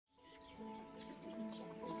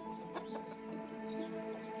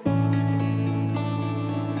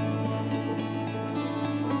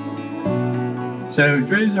So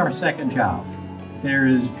Drew's our second child. There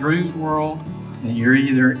is Drew's world, and you're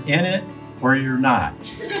either in it or you're not.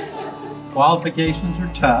 Qualifications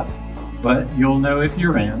are tough, but you'll know if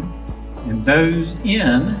you're in. And those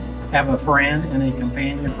in have a friend and a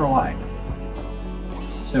companion for life.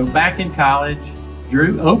 So back in college,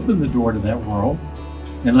 Drew opened the door to that world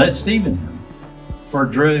and let Stephen in. For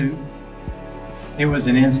Drew, it was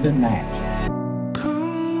an instant match.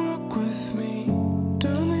 Come walk with me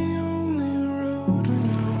down the only road we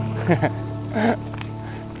know.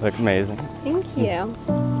 Look amazing. Thank you.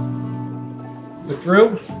 But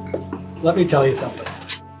Drew, let me tell you something.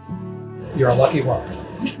 You're a lucky one.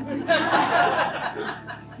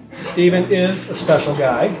 Stephen is a special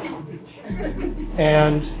guy,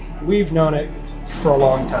 and we've known it for a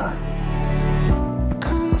long time.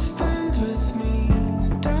 Come stand with me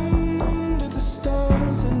down under the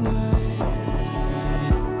stars at night.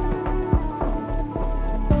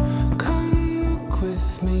 Come look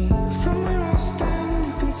with me from where I stand.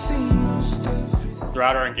 You can see most everything.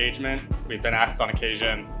 Throughout our engagement, we've been asked on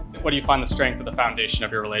occasion, what do you find the strength of the foundation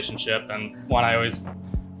of your relationship? And one I always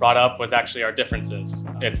brought up was actually our differences.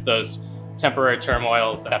 It's those temporary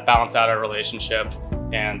turmoils that balance out our relationship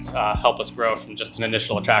and help us grow from just an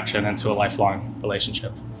initial attraction into a lifelong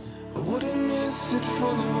relationship. I wouldn't miss it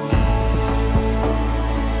for the world.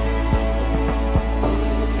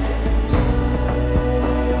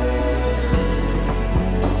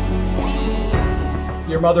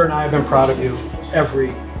 Your mother and I have been proud of you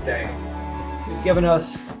every day. You've given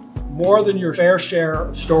us more than your fair share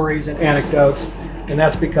of stories and anecdotes, and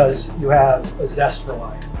that's because you have a zest for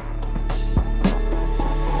life.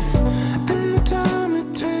 And the time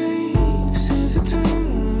it takes is a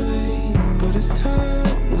time away, but it's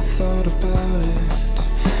time we thought about it,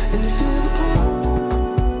 and you feel the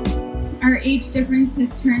pull. Our age difference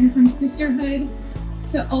has turned from sisterhood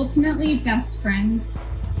to ultimately best friends.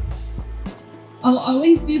 I'll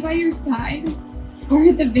always be by your side, or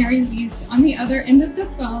at the very least on the other end of the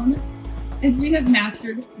phone, as we have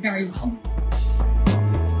mastered very well.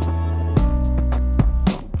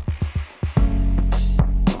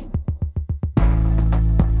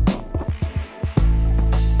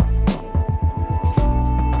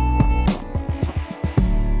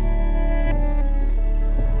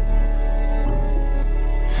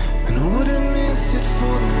 And I wouldn't miss it for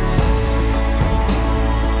the world.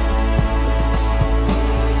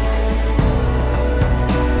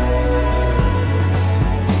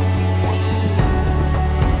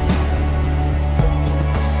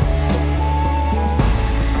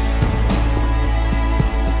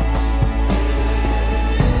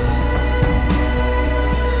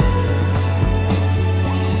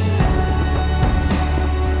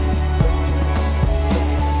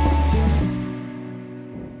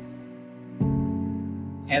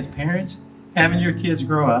 As parents, having your kids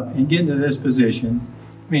grow up and get into this position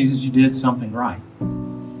means that you did something right.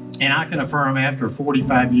 And I can affirm after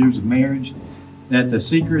 45 years of marriage that the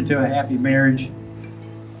secret to a happy marriage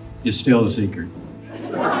is still a secret.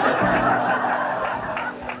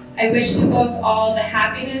 I wish you both all the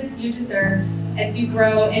happiness you deserve as you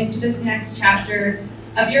grow into this next chapter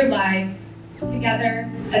of your lives together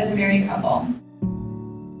as a married couple.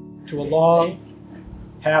 To a long,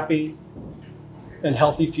 happy, and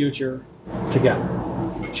healthy future together.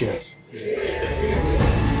 Cheers.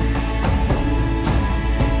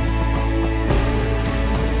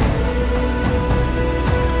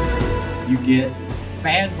 You get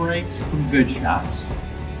bad breaks from good shots.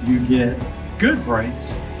 You get good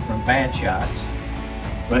breaks from bad shots,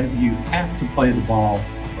 but you have to play the ball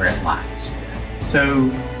where it lies.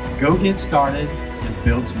 So go get started and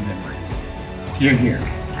build some memories. Hear, hear.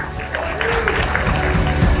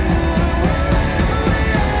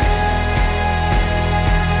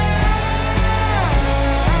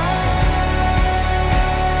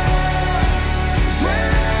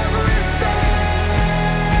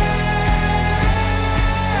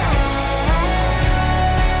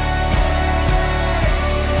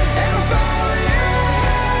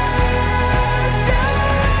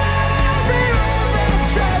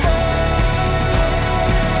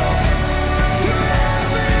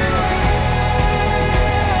 Forever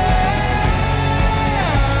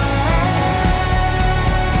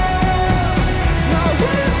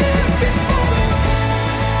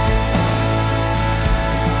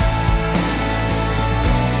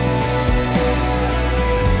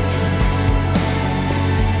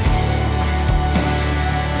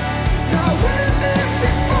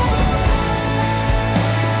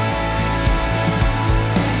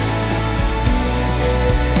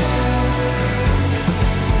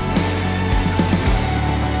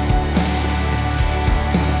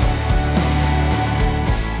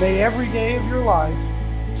May every day of your life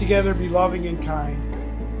together be loving and kind.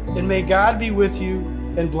 And may God be with you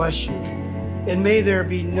and bless you. And may there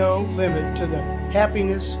be no limit to the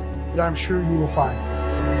happiness that I'm sure you will find.